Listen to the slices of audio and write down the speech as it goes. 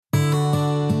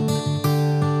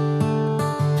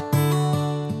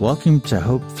Welcome to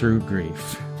Hope Through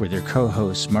Grief with your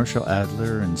co-hosts Marshall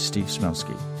Adler and Steve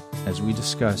Smelsky as we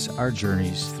discuss our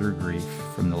journeys through grief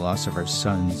from the loss of our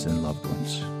sons and loved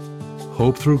ones.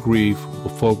 Hope Through Grief will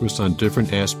focus on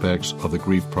different aspects of the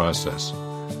grief process.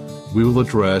 We will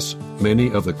address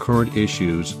many of the current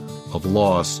issues of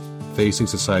loss facing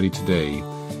society today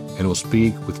and will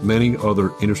speak with many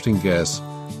other interesting guests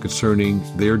concerning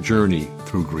their journey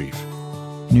through grief.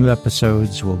 New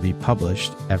episodes will be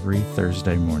published every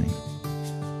Thursday morning.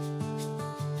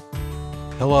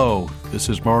 Hello, this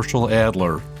is Marshall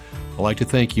Adler. I'd like to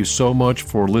thank you so much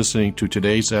for listening to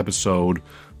today's episode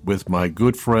with my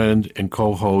good friend and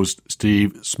co-host,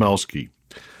 Steve Smelsky.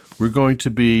 We're going to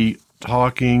be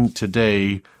talking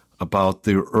today about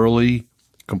the early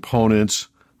components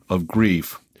of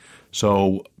grief.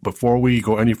 So before we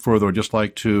go any further, I'd just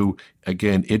like to,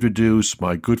 again, introduce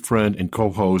my good friend and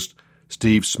co-host,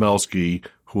 Steve Smelsky,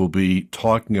 who will be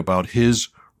talking about his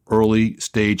early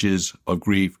stages of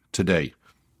grief today.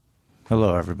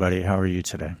 Hello, everybody. How are you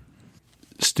today?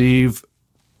 Steve,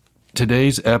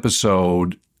 today's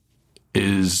episode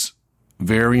is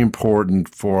very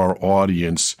important for our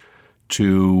audience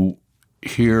to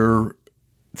hear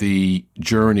the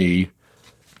journey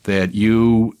that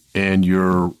you and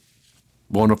your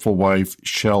wonderful wife,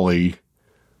 Shelley,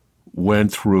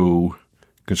 went through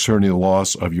concerning the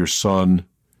loss of your son,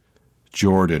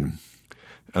 Jordan.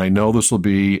 And I know this will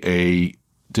be a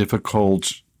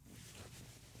difficult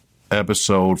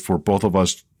episode for both of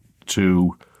us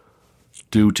to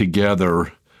do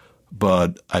together,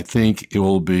 but I think it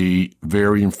will be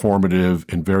very informative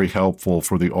and very helpful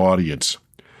for the audience.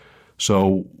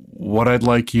 So what I'd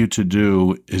like you to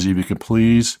do is if you could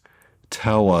please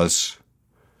tell us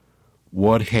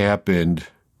what happened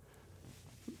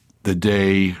the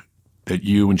day that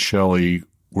you and Shelley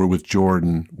were with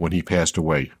Jordan when he passed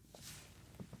away.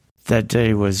 That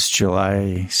day was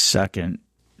July 2nd,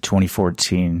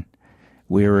 2014.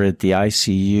 We were at the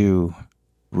ICU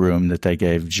room that they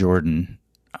gave Jordan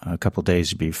a couple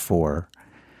days before.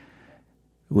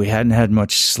 We hadn't had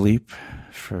much sleep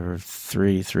for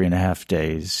three and a half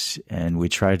days, and we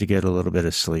tried to get a little bit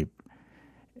of sleep.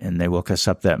 And they woke us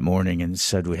up that morning and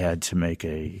said we had to make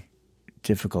a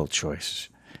difficult choice.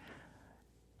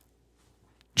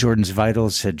 Jordan's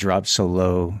vitals had dropped so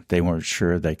low, they weren't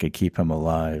sure they could keep him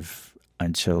alive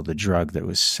until the drug that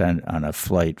was sent on a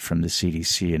flight from the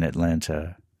CDC in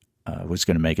Atlanta was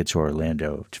going to make it to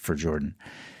Orlando for Jordan.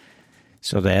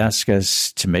 So they asked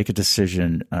us to make a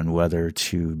decision on whether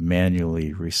to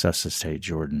manually resuscitate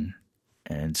Jordan.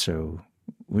 And so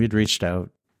we had reached out,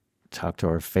 talked to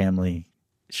our family.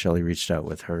 Shelley reached out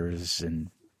with hers,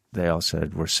 and they all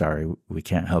said, "We're sorry, we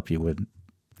can't help you with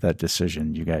that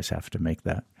decision. You guys have to make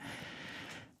that."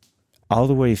 All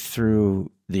the way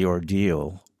through the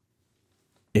ordeal,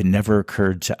 it never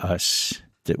occurred to us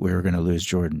that we were going to lose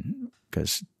Jordan,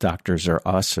 because doctors are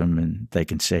awesome and they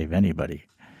can save anybody.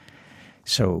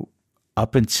 So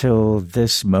up until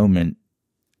this moment,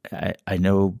 I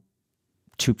know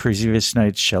 2 previous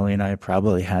nights, Shelley and I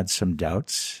probably had some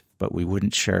doubts, but we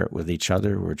wouldn't share it with each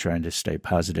other. We're trying to stay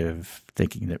positive,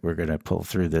 thinking that we're going to pull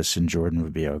through this and Jordan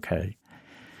would be okay.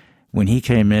 When he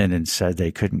came in and said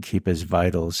they couldn't keep his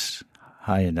vitals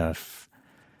high enough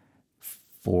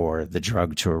for the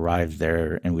drug to arrive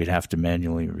there and we'd have to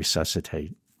manually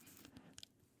resuscitate,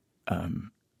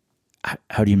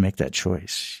 how do you make that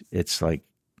choice? It's like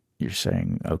you're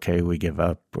saying, okay, we give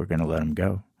up. We're going to let him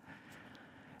go.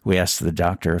 We asked the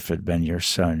doctor if it had been your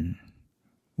son,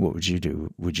 what would you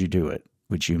do? Would you do it?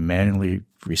 Would you manually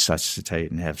resuscitate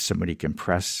and have somebody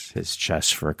compress his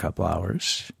chest for a couple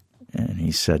hours? And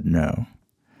he said no.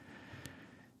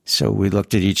 So we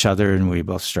looked at each other and we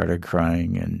both started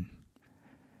crying, and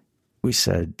we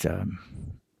said,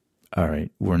 all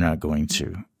right, we're not going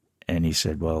to. And he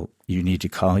said, well, you need to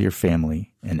call your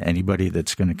family and anybody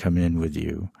that's going to come in with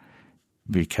you,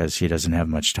 because he doesn't have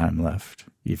much time left.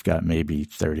 You've got maybe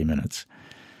 30 minutes.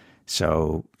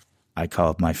 So I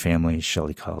called my family,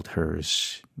 Shelley called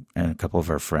hers, and a couple of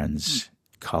our friends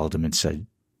called him and said,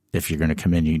 if you're going to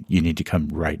come in, you need to come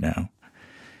right now.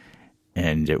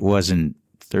 And it wasn't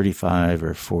 35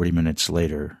 or 40 minutes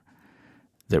later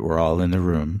that we're all in the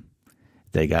room.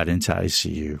 They got into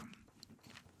ICU.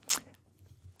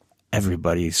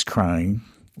 Everybody's crying.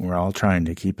 We're all trying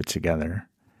to keep it together.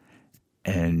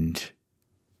 And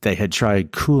they had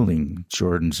tried cooling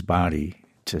Jordan's body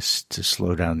to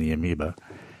slow down the amoeba.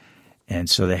 And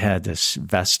so they had this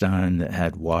vest on that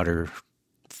had water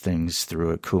things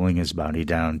through it, cooling his body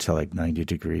down to like 90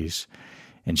 degrees.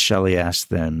 And Shelley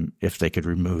asked them if they could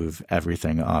remove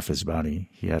everything off his body.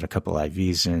 He had a couple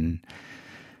IVs in.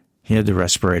 He had the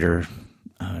respirator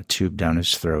tube down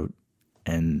his throat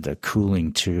and the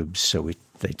cooling tubes. So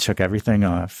they took everything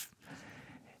off.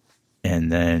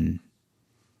 And then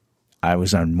I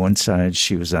was on one side,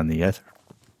 she was on the other.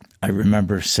 I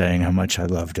remember saying how much I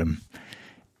loved him.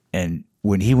 And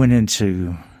when he went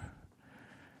into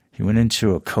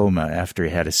a coma after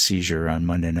he had a seizure on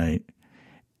Monday night.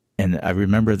 And I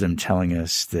remember them telling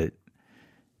us that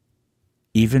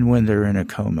even when they're in a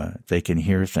coma, they can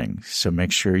hear things. So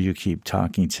make sure you keep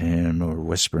talking to him or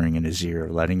whispering in his ear,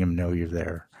 letting him know you're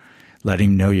there. Let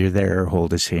him know you're there,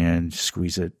 hold his hand,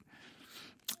 squeeze it.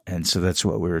 And so that's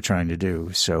what we were trying to do.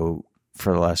 So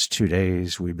for the last 2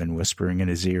 days, we've been whispering in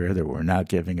his ear that we're not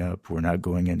giving up, we're not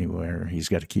going anywhere, he's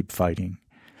got to keep fighting.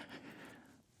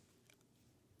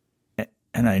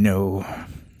 And I know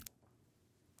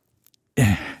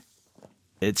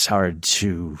it's hard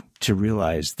to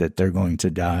realize that they're going to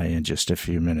die in just a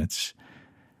few minutes.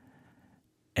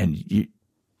 And you're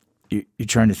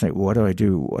trying to think, what do I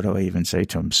do? What do I even say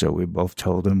to him? So we both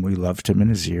told him we loved him in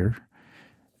his ear.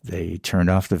 They turned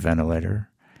off the ventilator,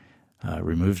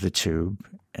 removed the tube,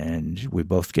 and we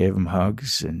both gave him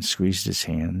hugs and squeezed his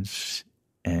hands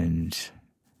and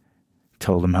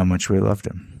told him how much we loved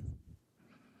him.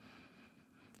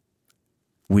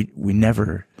 We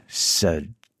never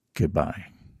said goodbye.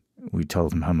 We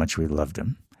told him how much we loved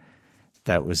him.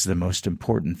 That was the most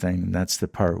important thing. That's the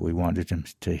part we wanted him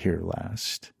to hear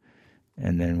last.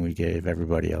 And then we gave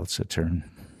everybody else a turn.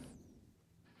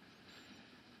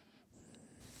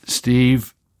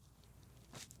 Steve,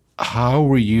 how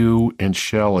were you and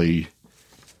Shelley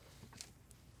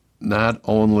not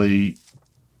only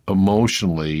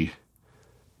emotionally,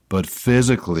 but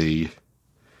physically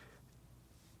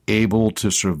able to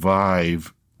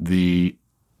survive the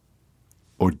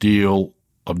ordeal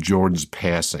of Jordan's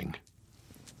passing?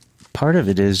 Part of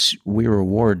it is we were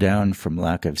wore down from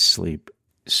lack of sleep.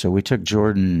 So we took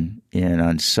Jordan in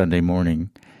on Sunday morning,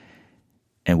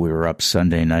 and we were up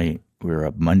Sunday night. We were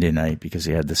up Monday night because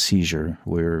he had the seizure.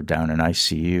 We were down in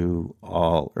ICU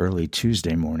all early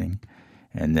Tuesday morning.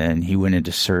 And then he went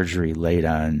into surgery late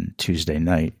on Tuesday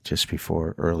night, just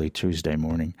before early Tuesday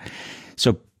morning.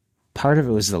 So part of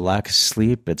it was the lack of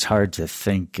sleep. It's hard to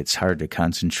think. It's hard to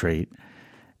concentrate.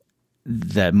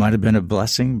 That might have been a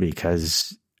blessing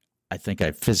because I think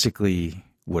I physically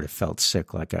would have felt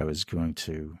sick, like I was going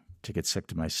to get sick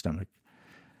to my stomach.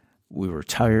 We were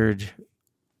tired.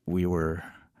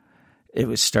 It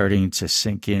was starting to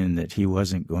sink in that he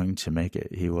wasn't going to make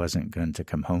it. He wasn't going to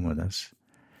come home with us.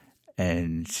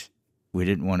 And we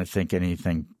didn't want to think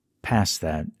anything past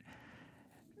that.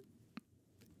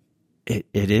 It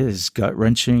is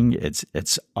gut-wrenching.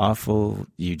 It's awful.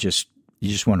 You just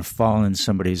want to fall in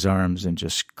somebody's arms and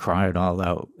just cry it all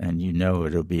out, and you know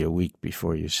it'll be a week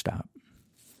before you stop.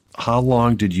 How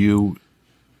long did you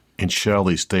and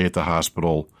Shelley stay at the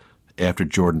hospital after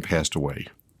Jordan passed away?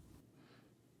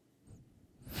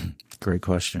 Great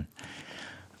question.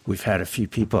 We've had a few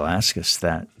people ask us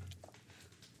that.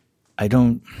 I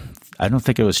don't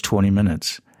think it was 20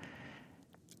 minutes.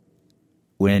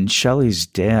 When Shelley's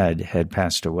dad had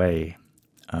passed away,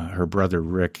 her brother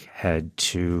Rick had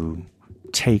to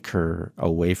take her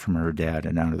away from her dad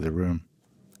and out of the room.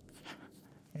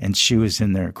 And she was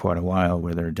in there quite a while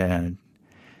with her dad.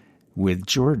 With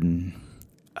Jordan,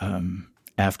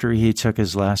 after he took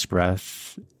his last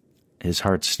breath, his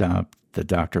heart stopped. The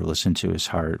doctor listened to his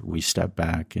heart. We stepped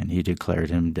back, and he declared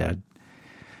him dead.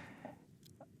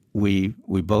 We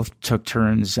both took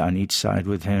turns on each side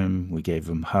with him. We gave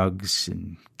him hugs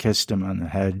and kissed him on the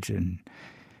head and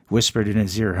whispered in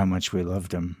his ear how much we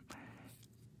loved him.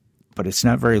 But it's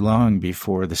not very long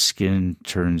before the skin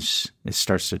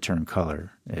starts to turn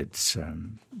color. It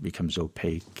becomes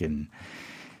opaque and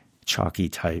chalky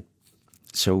type.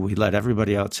 So we let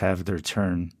everybody else have their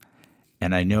turn.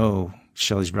 And I know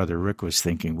Shelley's brother Rick was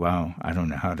thinking, wow, I don't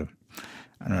know how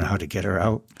to get her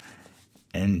out.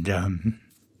 And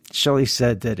Shelley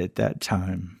said that at that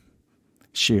time,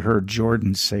 she heard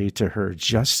Jordan say to her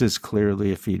just as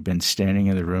clearly if he'd been standing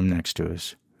in the room next to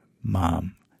us,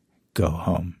 "Mom, go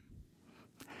home."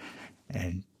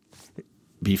 And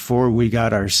before we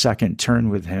got our second turn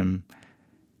with him,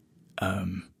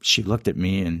 she looked at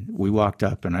me, and we walked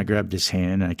up, and I grabbed his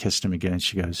hand, and I kissed him again.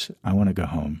 She goes, "I want to go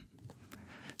home."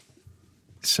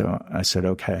 So I said,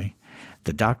 okay.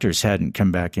 The doctors hadn't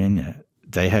come back in yet.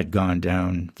 They had gone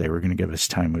down. They were going to give us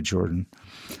time with Jordan.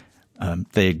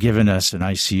 They had given us an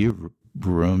ICU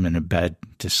room and a bed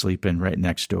to sleep in right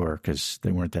next door because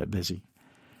they weren't that busy.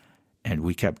 And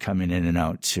we kept coming in and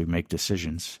out to make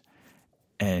decisions.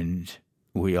 And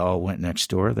we all went next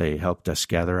door. They helped us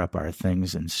gather up our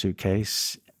things in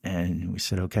suitcase. And we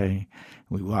said, okay.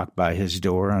 We walked by his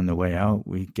door on the way out.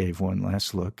 We gave one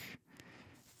last look,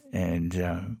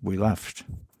 and we left.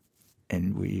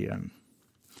 And we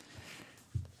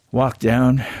walked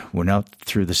down, went out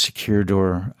through the secure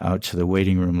door, out to the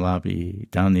waiting room lobby,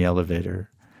 down the elevator.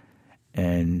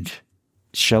 And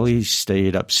Shelley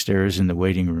stayed upstairs in the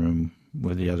waiting room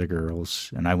with the other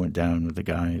girls, and I went down with the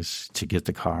guys to get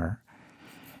the car.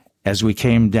 As we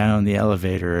came down the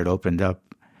elevator, it opened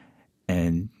up,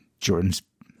 and Jordan's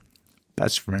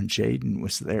best friend Jaden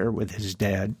was there with his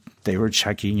dad. They were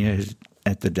checking in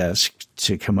at the desk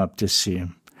to come up to see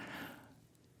him.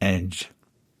 And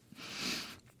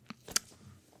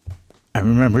I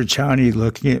remember Johnny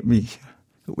looking at me.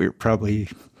 We were probably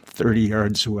 30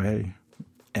 yards away.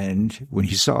 And when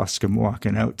he saw us come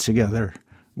walking out together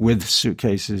with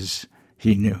suitcases,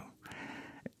 he knew.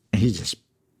 And he just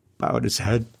bowed his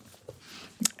head.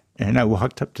 And I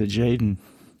walked up to Jaden.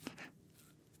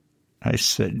 I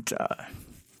said,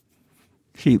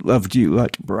 he loved you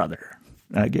like a brother.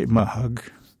 And I gave him a hug.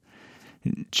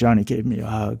 And Johnny gave me a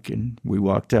hug, and we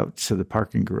walked out to the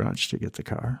parking garage to get the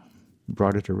car,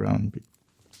 brought it around,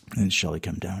 and Shelley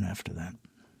came down after that.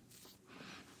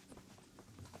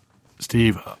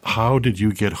 Steve, how did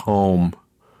you get home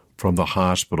from the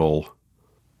hospital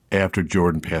after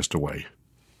Jordan passed away?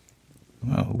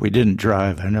 Well, we didn't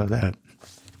drive, I know that.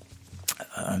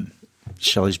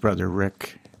 Shelley's brother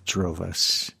Rick drove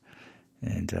us,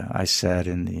 and I sat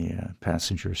in the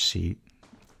passenger seat.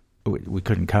 We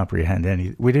couldn't comprehend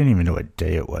we didn't even know what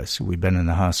day it was. We'd been in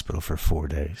the hospital for 4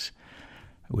 days.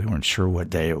 We weren't sure what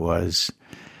day it was.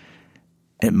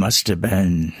 It must have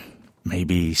been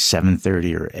maybe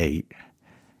 7:30 or 8.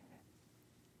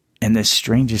 And the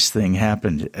strangest thing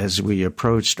happened as we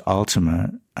approached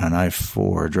Altima on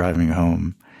I-4 driving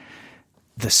home.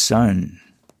 The sun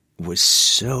was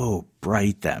so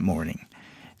bright that morning.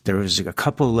 There was a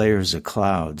couple layers of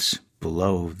clouds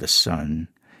below the sun,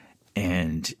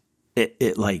 and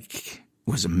it like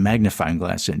was a magnifying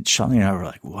glass. And Charlie and I were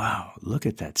like, wow, look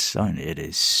at that sun. It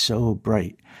is so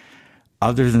bright.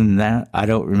 Other than that, I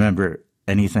don't remember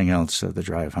anything else of the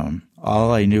drive home.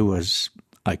 All I knew was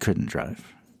I couldn't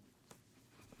drive.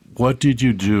 What did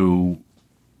you do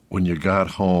when you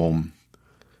got home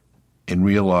and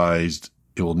realized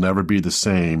it will never be the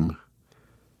same,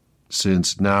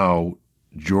 since now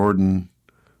Jordan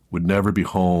would never be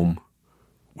home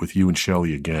with you and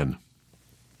Shelley again?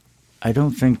 I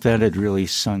don't think that had really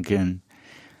sunk in.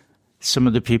 Some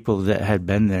of the people that had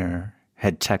been there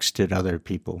had texted other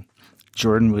people.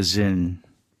 Jordan was in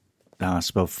the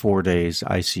hospital 4 days,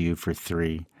 ICU for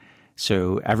 3.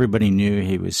 So everybody knew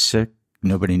he was sick.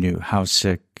 Nobody knew how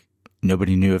sick.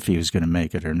 Nobody knew if he was going to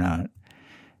make it or not.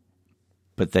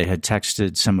 But they had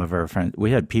texted some of our friends. We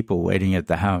had people waiting at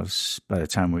the house by the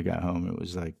time we got home. It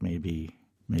was like maybe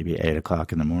 8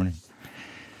 o'clock in the morning.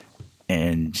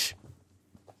 And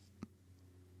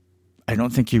I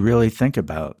don't think you really think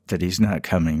about that he's not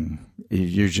coming.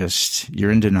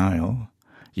 You're in denial.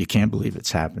 You can't believe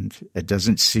it's happened. It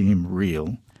doesn't seem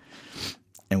real.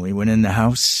 And we went in the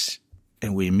house,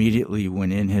 and we immediately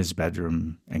went in his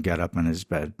bedroom and got up on his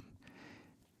bed.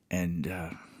 And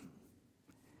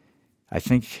I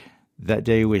think that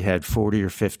day we had 40 or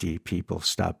 50 people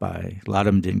stop by. A lot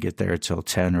of them didn't get there till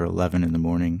 10 or 11 in the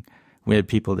morning. We had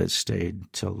people that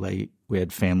stayed till late. We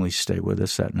had families stay with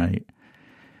us that night.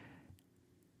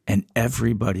 And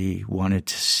everybody wanted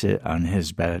to sit on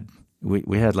his bed.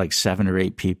 We had like 7 or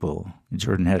 8 people.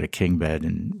 Jordan had a king bed,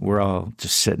 and we're all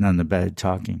just sitting on the bed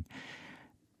talking.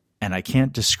 And I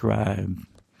can't describe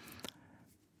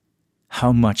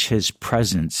how much his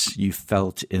presence you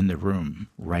felt in the room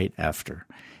right after.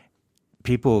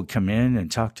 People would come in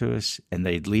and talk to us, and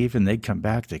they'd leave, and they'd come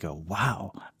back. They go,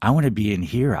 wow, I want to be in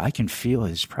here. I can feel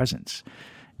his presence.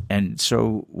 And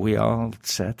so we all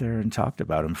sat there and talked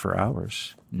about him for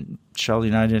hours. Shelley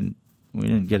and I didn't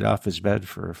get off his bed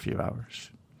for a few hours.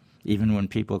 Even when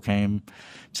people came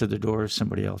to the door,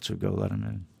 somebody else would go let them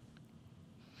in.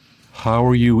 How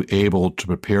were you able to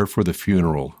prepare for the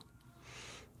funeral?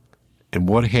 And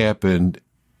what happened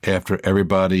after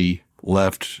everybody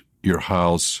left your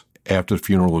house after the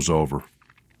funeral was over?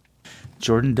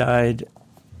 Jordan died,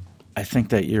 I think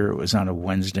that year it was on a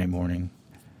Wednesday morning.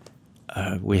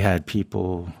 We had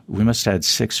people, we must have had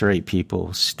 6 or 8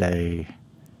 people stay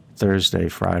Thursday,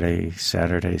 Friday,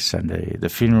 Saturday, Sunday. The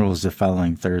funeral was the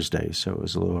following Thursday, so it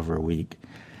was a little over a week.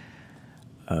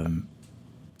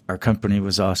 Our company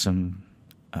was awesome.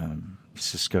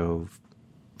 Cisco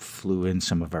flew in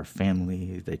some of our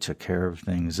family. They took care of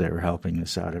things. They were helping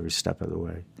us out every step of the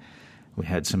way. We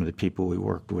had some of the people we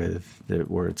worked with that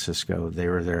were at Cisco. They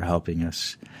were there helping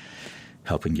us.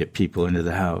 helping get people into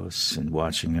the house and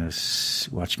watching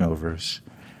over us.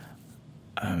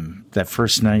 That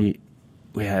first night,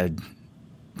 we had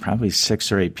probably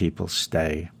 6 or 8 people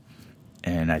stay.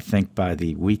 And I think by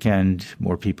the weekend,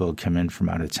 more people had come in from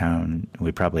out of town.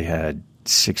 We probably had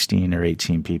 16 or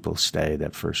 18 people stay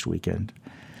that first weekend.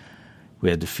 We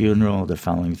had the funeral the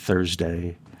following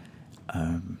Thursday.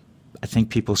 I think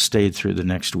people stayed through the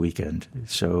next weekend.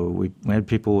 So we had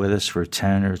people with us for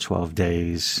 10 or 12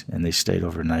 days, and they stayed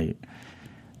overnight.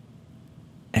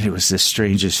 And it was the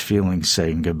strangest feeling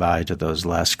saying goodbye to those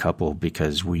last couple,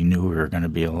 because we knew we were going to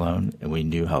be alone, and we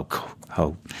knew how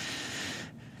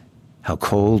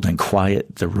cold and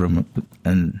quiet the room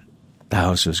and the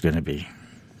house was going to be.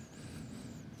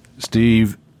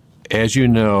 Steve, as you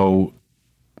know,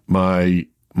 my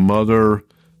mother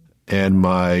and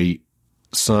my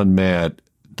son Matt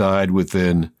died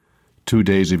within 2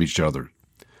 days of each other.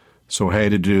 So I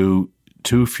had to do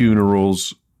 2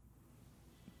 funerals,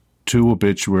 2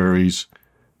 obituaries,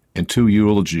 and 2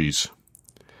 eulogies,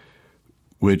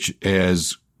 which,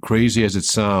 as crazy as it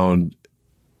sounds,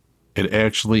 it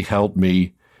actually helped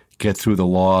me get through the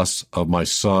loss of my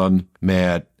son,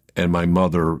 Matt, and my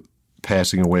mother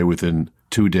passing away within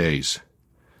 2 days.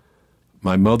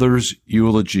 My mother's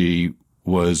eulogy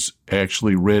was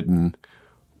actually written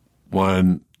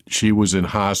when she was in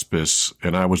hospice,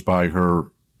 and I was by her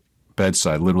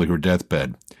bedside, literally her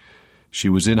deathbed. She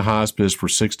was in hospice for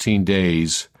 16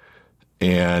 days,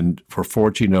 and for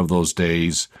 14 of those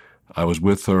days, I was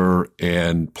with her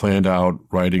and planned out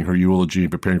writing her eulogy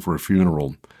and preparing for her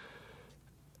funeral.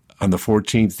 On the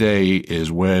 14th day is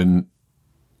when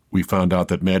we found out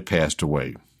that Matt passed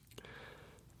away.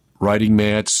 Writing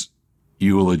Matt's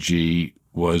eulogy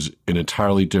was an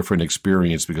entirely different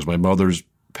experience, because my mother's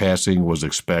passing was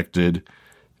expected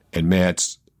and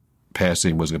Matt's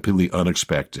passing was completely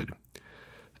unexpected.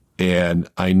 And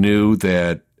I knew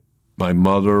that my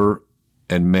mother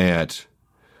and Matt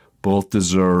both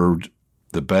deserved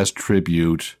the best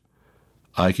tribute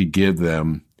I could give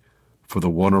them for the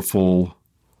wonderful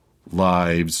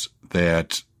lives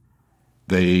that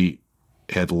they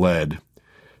had led.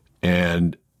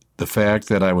 And the fact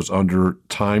that I was under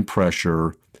time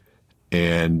pressure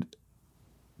and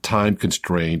time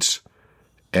constraints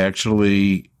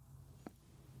actually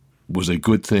was a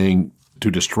good thing to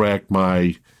distract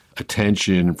my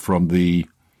attention from the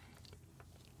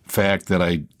fact that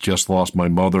I just lost my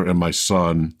mother and my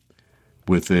son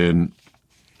within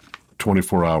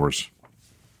 24 hours.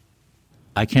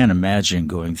 I can't imagine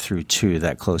going through 2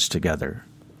 that close together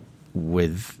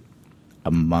with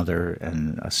a mother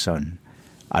and a son.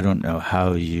 I don't know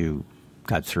how you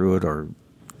got through it or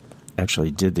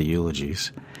actually did the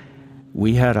eulogies.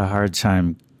 We had a hard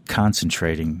time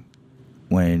concentrating.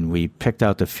 When we picked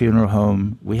out the funeral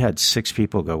home, we had 6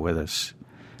 people go with us.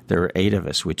 There were 8 of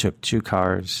us. We took 2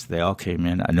 cars. They all came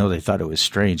in. I know they thought it was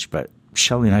strange, but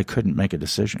Shelley and I couldn't make a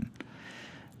decision.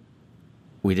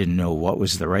 We didn't know what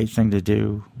was the right thing to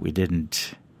do. We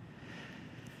didn't.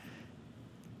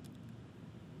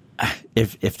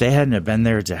 If they hadn't have been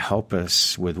there to help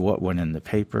us with what went in the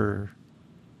paper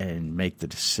and make the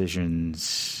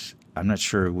decisions, I'm not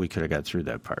sure we could have got through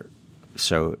that part.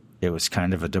 So it was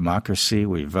kind of a democracy.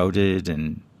 We voted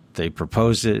and they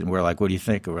proposed it, and we're like, what do you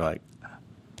think? And we're like,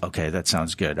 okay, that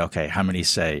sounds good. Okay, how many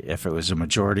say? If it was a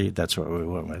majority, that's what we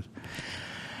went with.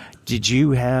 Did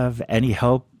you have any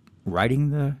help writing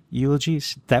the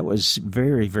eulogies? That was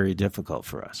very, very difficult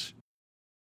for us.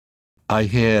 I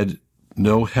had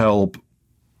no help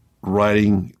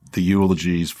writing the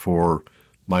eulogies for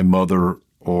my mother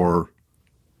or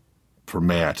for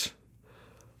Matt.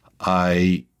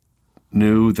 I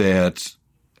knew that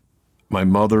my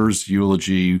mother's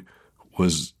eulogy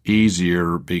was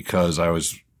easier because I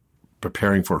was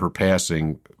preparing for her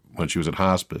passing when she was in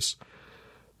hospice.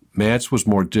 Matt's was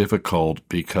more difficult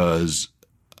because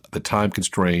the time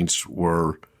constraints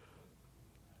were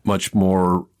much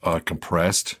more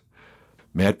compressed.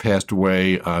 Matt passed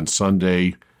away on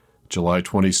Sunday, July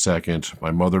 22nd.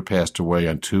 My mother passed away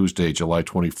on Tuesday, July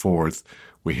 24th.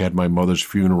 We had my mother's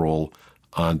funeral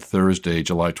on Thursday,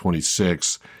 July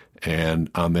 26th,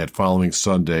 and on that following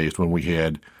Sunday is when we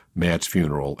had Matt's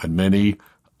funeral. And many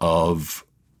of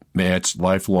Matt's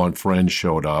lifelong friends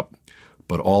showed up,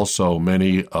 but also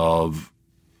many of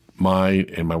my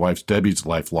and my wife's Debbie's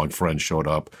lifelong friends showed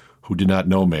up who did not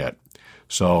know Matt.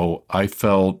 So I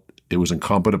felt it was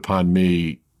incumbent upon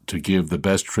me to give the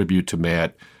best tribute to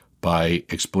Matt by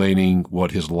explaining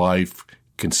what his life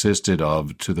consisted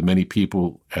of to the many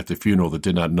people at the funeral that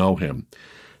did not know him.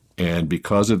 And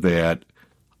because of that,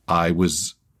 I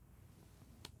was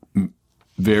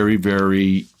very,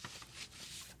 very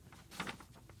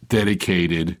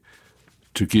dedicated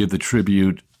to give the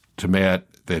tribute to Matt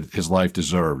that his life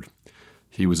deserved.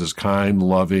 He was this kind,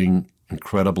 loving,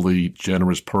 incredibly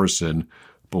generous person,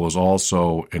 but was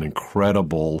also an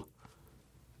incredible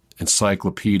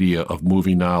encyclopedia of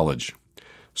movie knowledge.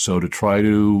 So to try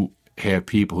to have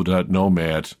people who do not know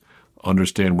Matt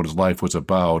understand what his life was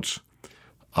about,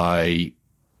 I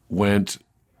went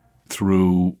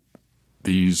through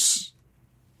these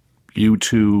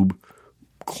YouTube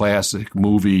classic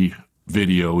movie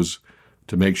videos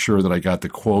to make sure that I got the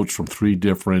quotes from 3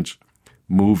 different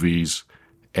movies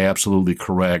absolutely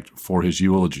correct for his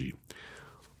eulogy.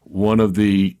 One of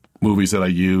the movies that I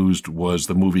used was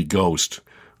the movie Ghost,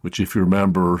 which, if you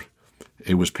remember,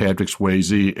 it was Patrick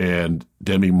Swayze and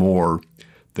Demi Moore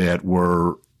that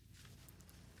were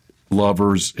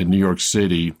lovers in New York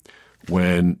City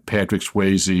when Patrick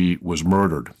Swayze was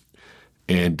murdered.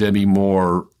 And Demi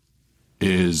Moore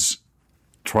is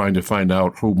trying to find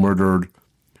out who murdered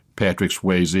Patrick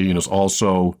Swayze, and is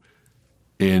also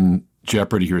in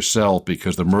jeopardy herself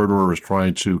because the murderer is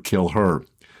trying to kill her.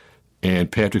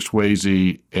 And Patrick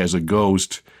Swayze, as a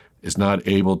ghost, is not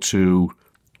able to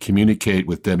communicate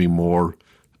with Demi Moore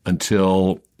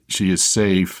until she is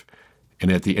safe,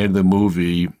 and at the end of the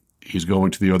movie, he's going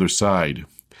to the other side.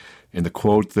 And the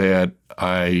quote that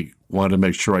I wanted to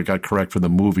make sure I got correct from the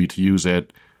movie to use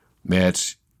at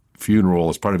Matt's funeral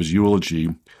as part of his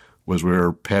eulogy was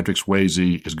where Patrick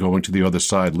Swayze is going to the other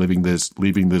side, leaving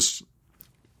this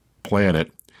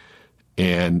planet,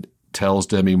 and tells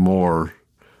Demi Moore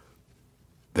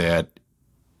that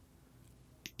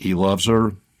he loves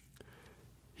her,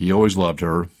 he always loved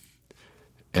her,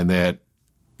 and that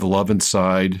the love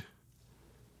inside,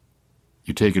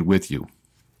 you take it with you.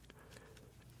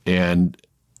 And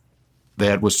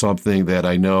that was something that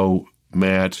I know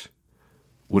Matt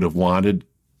would have wanted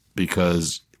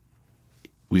because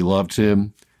we loved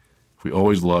him. We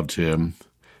always loved him.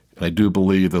 And I do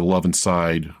believe the love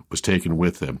inside was taken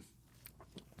with him.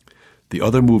 The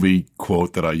other movie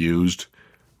quote that I used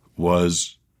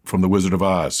was from The Wizard of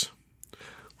Oz.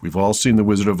 We've all seen The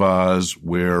Wizard of Oz,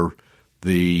 where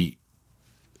the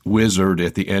wizard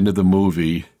at the end of the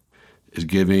movie is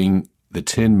giving the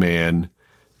Tin Man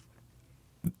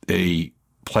a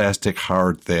plastic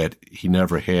heart that he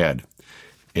never had.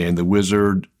 And the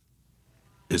wizard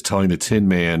is telling the Tin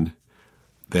Man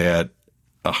that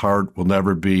a heart will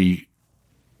never be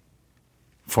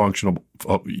functional,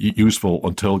 useful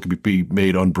until it can be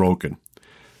made unbroken,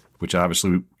 which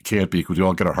obviously can't be because we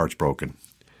all get our hearts broken.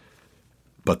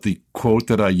 But the quote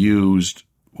that I used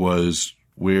was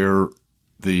where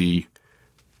the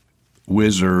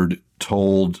wizard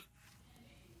told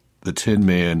the Tin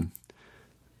Man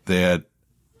that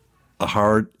a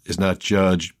heart is not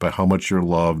judged by how much you're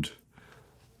loved,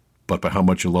 but by how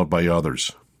much you're loved by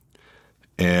others.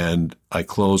 And I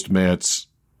closed Matt's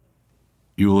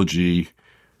eulogy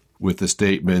with the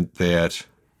statement that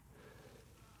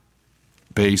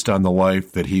based on the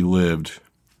life that he lived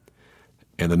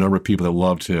and the number of people that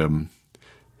loved him,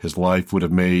 his life would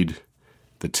have made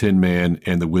the Tin Man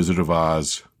and the Wizard of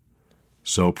Oz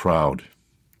so proud.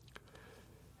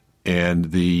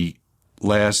 And the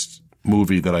last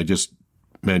movie that I just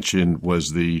mentioned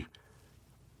was The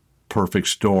Perfect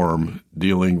Storm,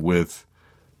 dealing with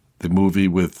the movie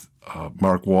with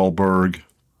Mark Wahlberg,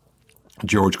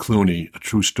 George Clooney, a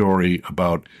true story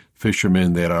about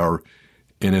fishermen that are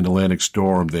in an Atlantic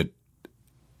storm that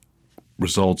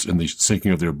results in the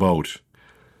sinking of their boat.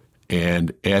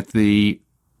 And at the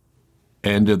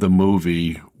end of the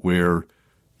movie, where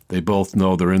they both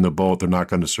know they're in the boat, they're not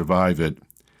going to survive it,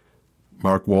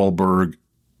 Mark Wahlberg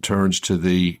turns to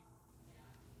the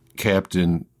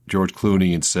captain, George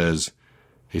Clooney, and says,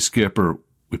 "Hey, Skipper,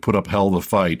 we put up hell of a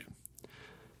fight."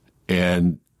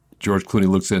 And George Clooney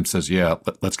looks at him and says, "Yeah,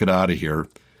 let's get out of here."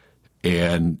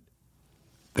 And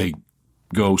they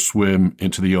go swim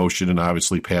into the ocean and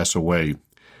obviously pass away.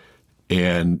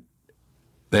 And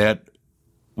that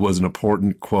was an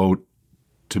important quote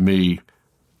to me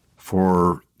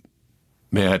for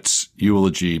Matt's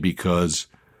eulogy, because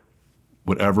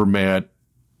whatever Matt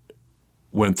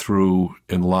went through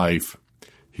in life,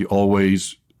 he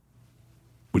always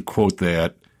would quote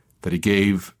that he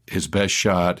gave his best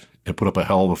shot and put up a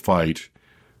hell of a fight,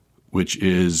 which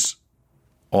is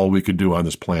all we could do on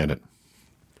this planet.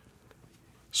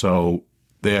 So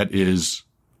that is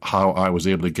how I was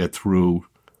able to get through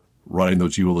writing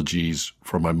those eulogies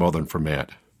for my mother and for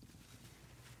Matt.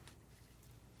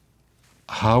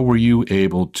 How were you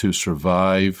able to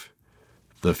survive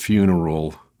the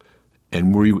funeral,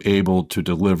 and were you able to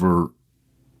deliver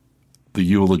the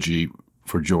eulogy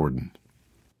for Jordan?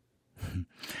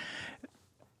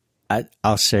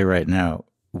 I'll say right now,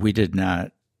 we did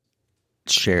not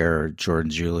share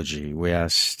Jordan's eulogy. We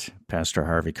asked Pastor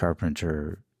Harvey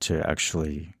Carpenter to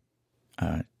actually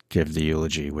give the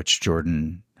eulogy, which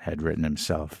Jordan had written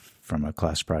himself from a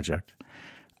class project.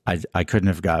 I couldn't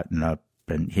have gotten up,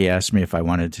 and he asked me if I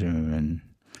wanted to, and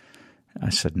I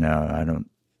said no. I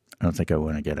don't think I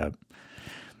want to get up.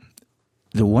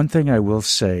 The one thing I will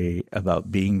say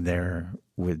about being there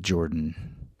with Jordan,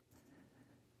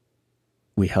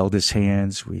 we held his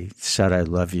hands. We said, "I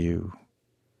love you."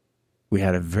 We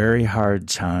had a very hard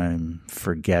time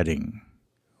forgetting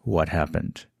what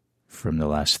happened from the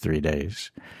last 3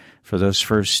 days. For those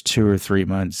first 2 or 3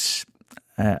 months,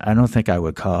 I don't think I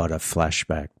would call it a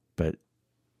flashback, but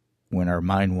when our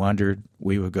mind wandered,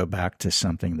 we would go back to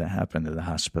something that happened at the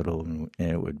hospital, and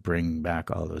it would bring back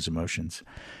all those emotions.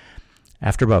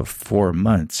 After about 4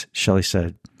 months, Shelley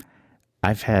said,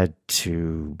 I've had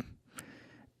to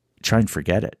try and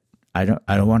forget it. I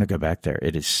don't want to go back there.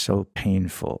 It is so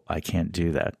painful. I can't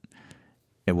do that.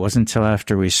 It wasn't until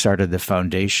after we started the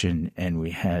foundation and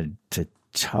we had to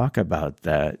talk about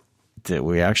that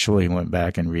we actually went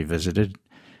back and revisited.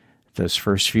 Those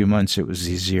first few months, it was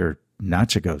easier not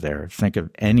to go there, think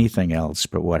of anything else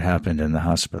but what happened in the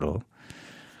hospital.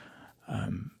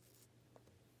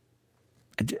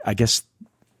 I guess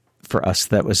for us,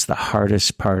 that was the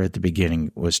hardest part at the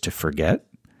beginning, was to forget.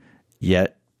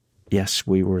 Yet, yes,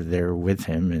 we were there with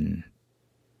him, and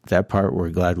that part we're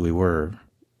glad we were.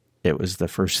 It was the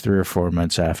first 3 or 4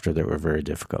 months after that were very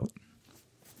difficult.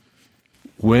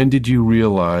 When did you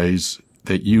realize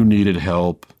that you needed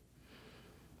help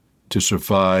to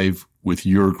survive with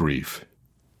your grief?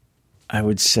 I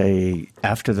would say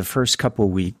after the first couple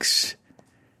weeks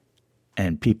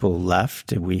and people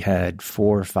left, and we had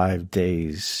 4 or 5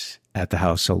 days at the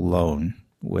house alone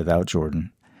without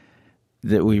Jordan,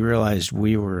 that we realized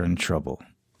we were in trouble.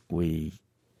 We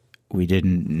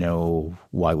didn't know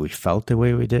why we felt the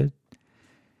way we did.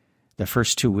 The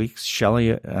first 2 weeks,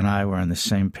 Shelley and I were on the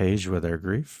same page with our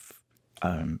grief.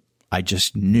 I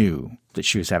just knew that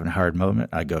she was having a hard moment.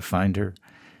 I'd go find her.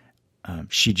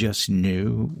 She just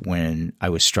knew when I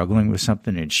was struggling with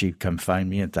something, and she'd come find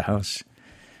me at the house.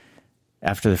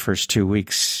 After the first 2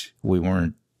 weeks, we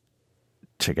weren't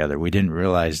together. We didn't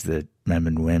realize that men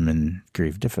and women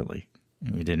grieve differently.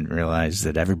 We didn't realize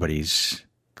that everybody's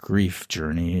grief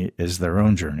journey is their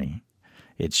own journey.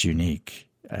 It's unique.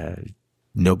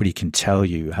 Nobody can tell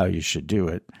you how you should do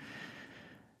it.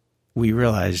 We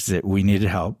realized that we needed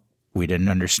help. We didn't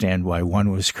understand why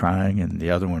one was crying and the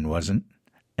other one wasn't.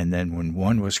 And then when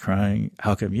one was crying,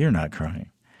 how come you're not crying?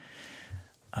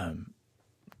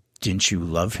 Didn't you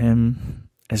love him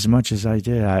as much as I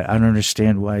did? I don't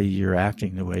understand why you're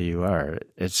acting the way you are.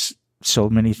 It's so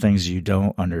many things you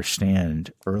don't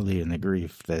understand early in the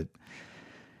grief that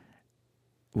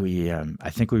I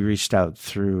think we reached out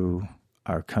through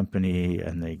our company,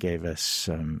 and they gave us,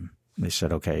 they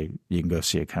said, okay, you can go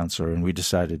see a counselor. And we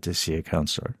decided to see a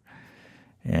counselor.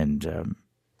 And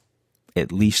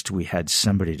at least we had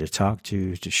somebody to talk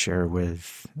to share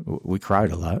with. We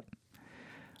cried a lot.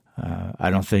 I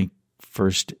don't think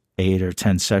first 8 or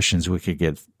 10 sessions we could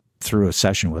get through a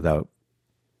session without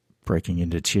breaking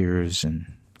into tears and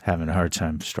having a hard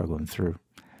time struggling through.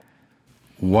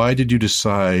 Why did you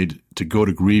decide to go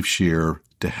to GriefShare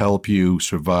to help you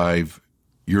survive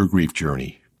your grief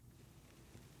journey?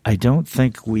 I don't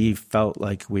think we felt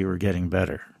like we were getting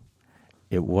better.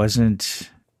 It wasn't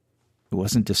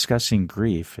discussing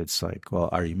grief. It's like, well,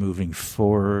 are you moving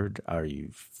forward? Are you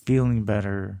feeling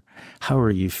better? How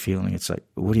are you feeling? It's like,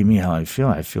 what do you mean how I feel?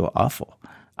 I feel awful.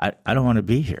 I don't want to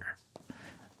be here.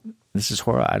 This is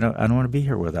horrible. I don't want to be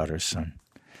here without our son.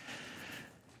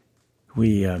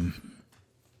 We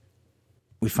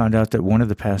found out that one of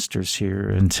the pastors here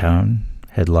in town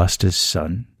had lost his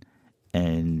son,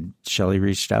 and Shelley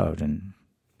reached out and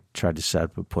tried to set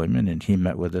up an appointment, and he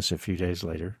met with us a few days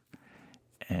later.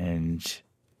 And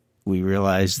we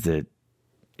realized that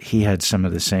he had some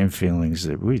of the same feelings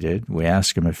that we did. We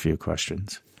asked him a few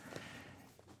questions,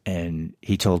 and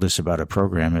he told us about a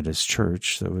program at his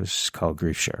church that was called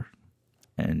GriefShare.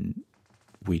 And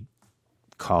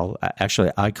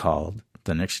I called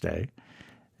the next day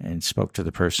and spoke to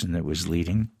the person that was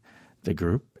leading the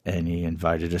group, and he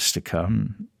invited us to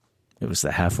come. It was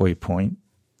the halfway point,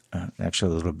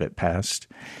 actually a little bit past.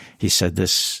 He said,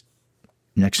 this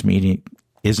next meeting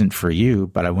isn't for you,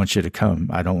 but I want you to come.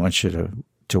 I don't want you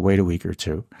to wait a week or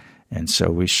two. And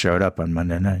so we showed up on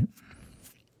Monday night.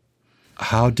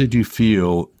 How did you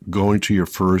feel going to your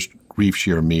first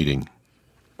GriefShare meeting?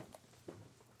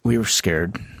 We were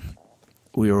scared.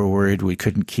 We were worried we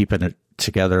couldn't keep it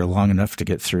together long enough to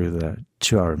get through the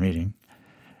 2-hour meeting.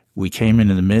 We came in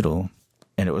the middle,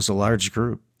 and it was a large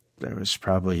group. There was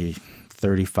probably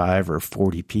 35 or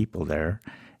 40 people there.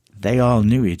 They all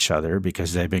knew each other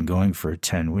because they'd been going for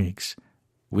 10 weeks.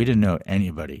 We didn't know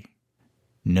anybody.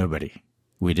 Nobody.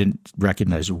 We didn't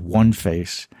recognize one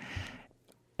face.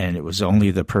 And it was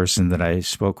only the person that I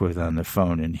spoke with on the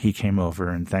phone, and he came over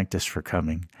and thanked us for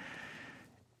coming.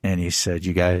 And he said,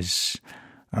 "You guys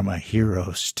are my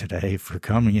heroes today for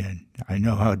coming in. I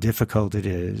know how difficult it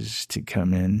is to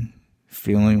come in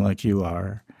feeling like you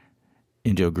are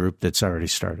into a group that's already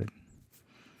started."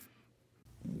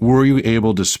 Were you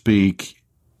able to speak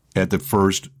at the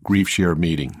first Grief Share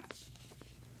meeting?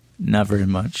 Not very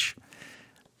much.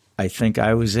 I think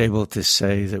I was able to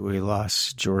say that we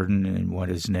lost Jordan and what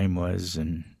his name was,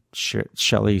 and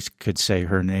Shelley could say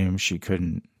her name. She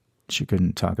couldn't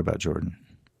talk about Jordan.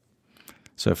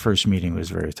 So the first meeting was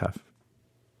very tough.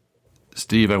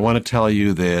 Steve, I want to tell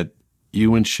you that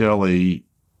you and Shelley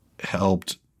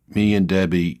helped me and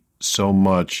Debbie so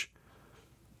much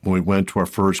when we went to our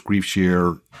first Grief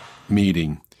Share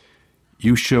meeting.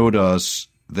 You showed us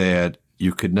that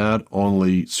you could not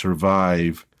only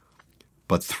survive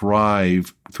but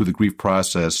thrive through the grief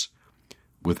process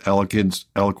with eloquence,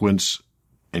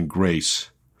 and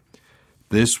grace.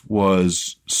 This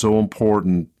was so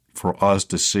important for us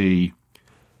to see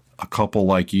a couple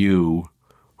like you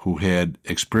who had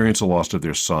experienced the loss of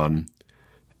their son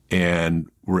and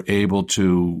were able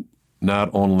to not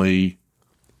only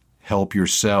help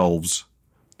yourselves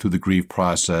through the grief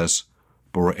process,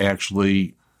 but were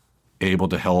actually able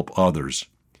to help others.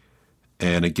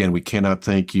 And again, we cannot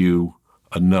thank you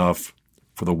enough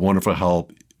for the wonderful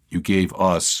help you gave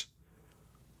us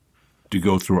to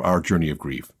go through our journey of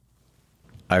grief.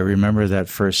 I remember that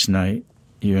first night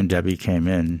you and Debbie came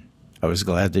in. I was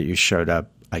glad that you showed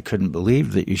up. I couldn't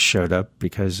believe that you showed up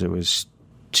because it was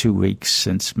 2 weeks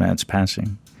since Matt's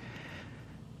passing.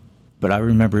 But I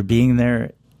remember being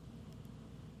there,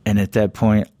 and at that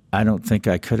point, I don't think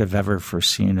I could have ever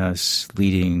foreseen us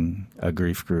leading a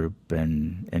grief group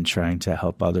and trying to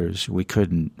help others. We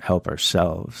couldn't help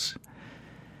ourselves.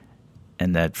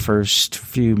 And that first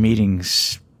few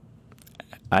meetings,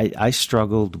 I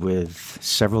struggled with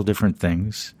several different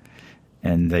things,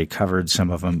 and they covered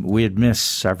some of them. We had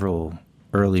missed several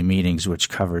early meetings which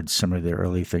covered some of the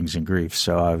early things in grief,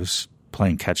 so I was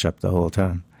playing catch-up the whole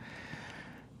time.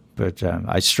 But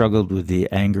I struggled with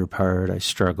the anger part. I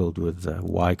struggled with the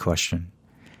why question.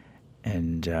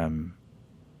 And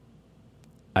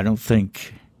I don't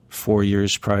think 4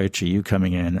 years prior to you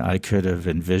coming in, I could have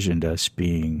envisioned us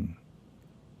being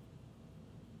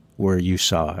where you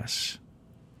saw us.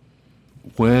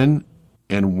 When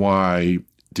and why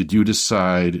did you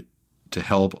decide to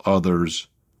help others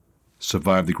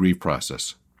survive the grief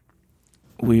process?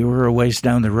 We were a ways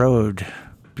down the road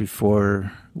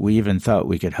before we even thought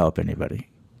we could help anybody.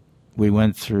 We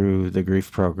went through the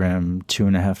grief program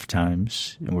 2.5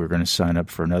 times, and we're going to sign up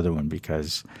for another one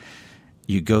because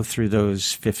you go through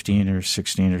those 15 or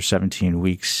 16 or 17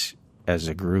 weeks as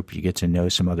a group. You get to know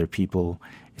some other people.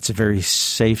 It's a very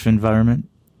safe environment.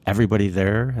 Everybody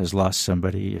there has lost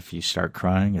somebody. If you start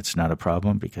crying, it's not a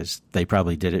problem because they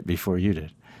probably did it before you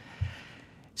did.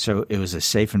 So it was a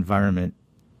safe environment.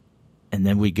 And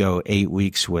then we go 8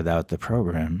 weeks without the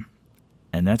program.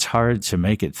 And that's hard to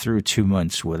make it through 2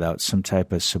 months without some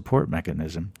type of support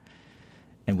mechanism.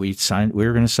 And we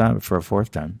were going to sign up for a 4th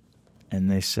time.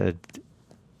 And they said,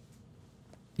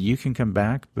 you can come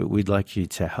back, but we'd like you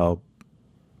to help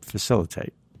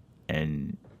facilitate.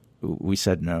 And we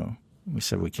said no. We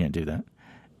said, we can't do that.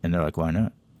 And they're like, why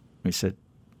not? We said,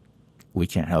 we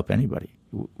can't help anybody.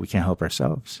 We can't help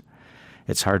ourselves.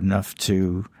 It's hard enough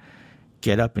to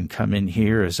get up and come in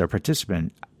here as our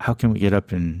participant. How can we get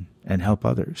up and help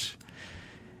others?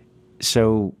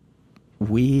 So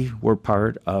we were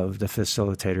part of the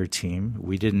facilitator team.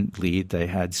 We didn't lead. They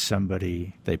had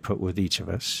somebody they put with each of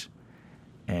us.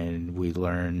 And we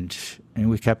learned, and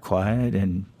we kept quiet,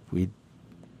 and we'd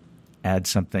add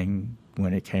something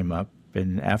when it came up.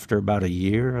 And after about a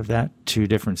year of that, 2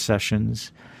 different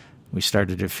sessions, we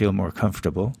started to feel more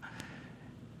comfortable.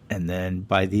 And then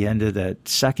by the end of that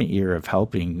 2nd year of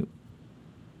helping,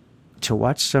 to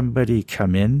watch somebody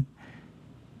come in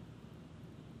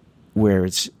where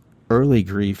it's early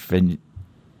grief and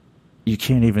you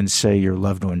can't even say your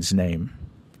loved one's name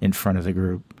in front of the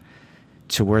group,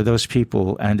 to where those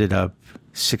people ended up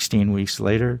 16 weeks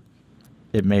later,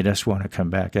 it made us want to come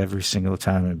back every single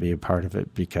time and be a part of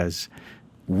it because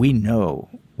we know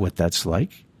what that's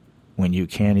like when you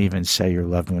can't even say your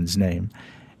loved one's name.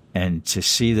 And to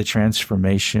see the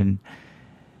transformation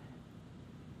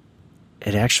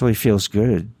it actually feels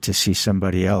good to see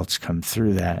somebody else come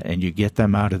through that, and you get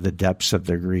them out of the depths of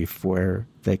their grief where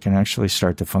they can actually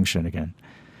start to function again.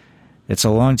 It's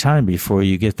a long time before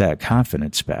you get that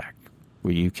confidence back,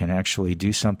 where you can actually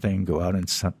do something, go out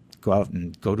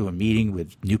and go to a meeting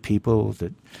with new people.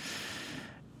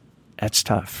 That's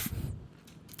tough,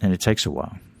 and it takes a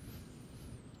while.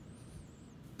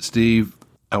 Steve,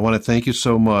 I want to thank you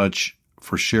so much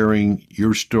for sharing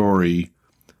your story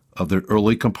of the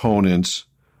early components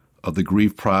of the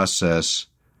grief process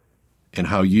and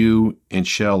how you and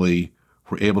Shelley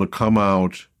were able to come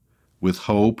out with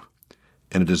hope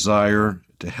and a desire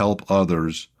to help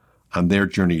others on their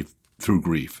journey through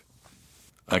grief.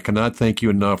 I cannot thank you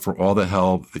enough for all the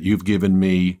help that you've given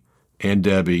me and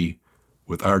Debbie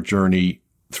with our journey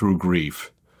through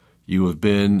grief. You have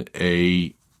been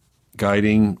a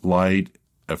guiding light,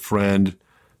 a friend,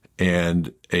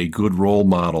 and a good role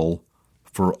model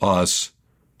for us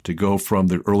to go from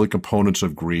the early components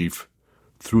of grief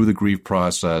through the grief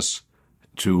process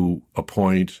to a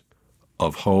point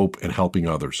of hope and helping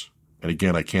others. And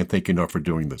again, I can't thank you enough for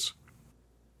doing this.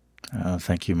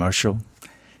 Thank you, Marshall.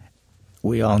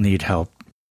 We all need help.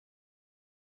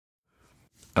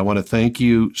 I want to thank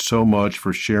you so much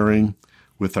for sharing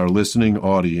with our listening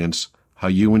audience how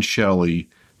you and Shelley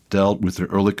dealt with the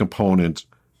early components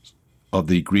of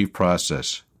the grief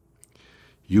process.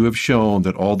 You have shown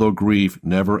that although grief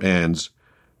never ends,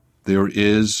 there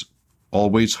is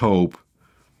always hope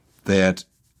that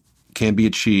can be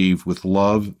achieved with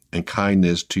love and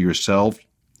kindness to yourself,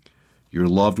 your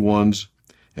loved ones,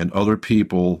 and other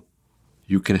people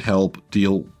you can help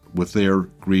deal with their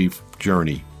grief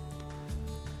journey.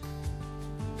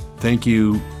 Thank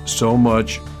you so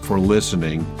much for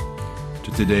listening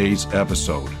to today's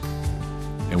episode.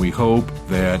 And we hope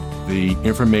that the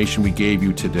information we gave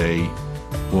you today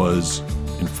was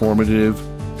informative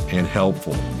and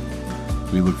helpful.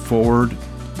 We look forward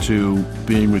to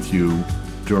being with you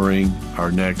during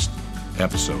our next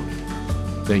episode.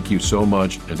 Thank you so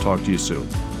much, and talk to you soon.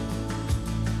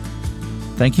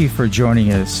 Thank you for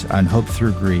joining us on Hope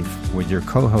Through Grief with your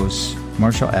co-hosts,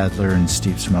 Marshall Adler and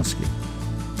Steve Smelsky.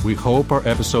 We hope our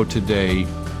episode today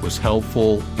was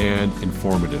helpful and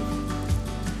informative.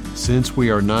 Since we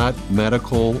are not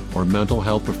medical or mental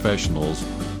health professionals,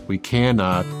 we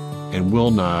cannot and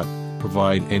will not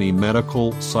provide any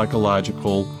medical,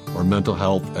 psychological, or mental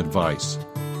health advice.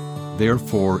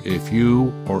 Therefore, if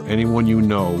you or anyone you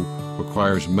know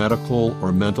requires medical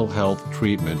or mental health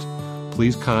treatment,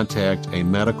 please contact a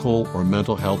medical or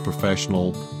mental health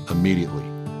professional immediately.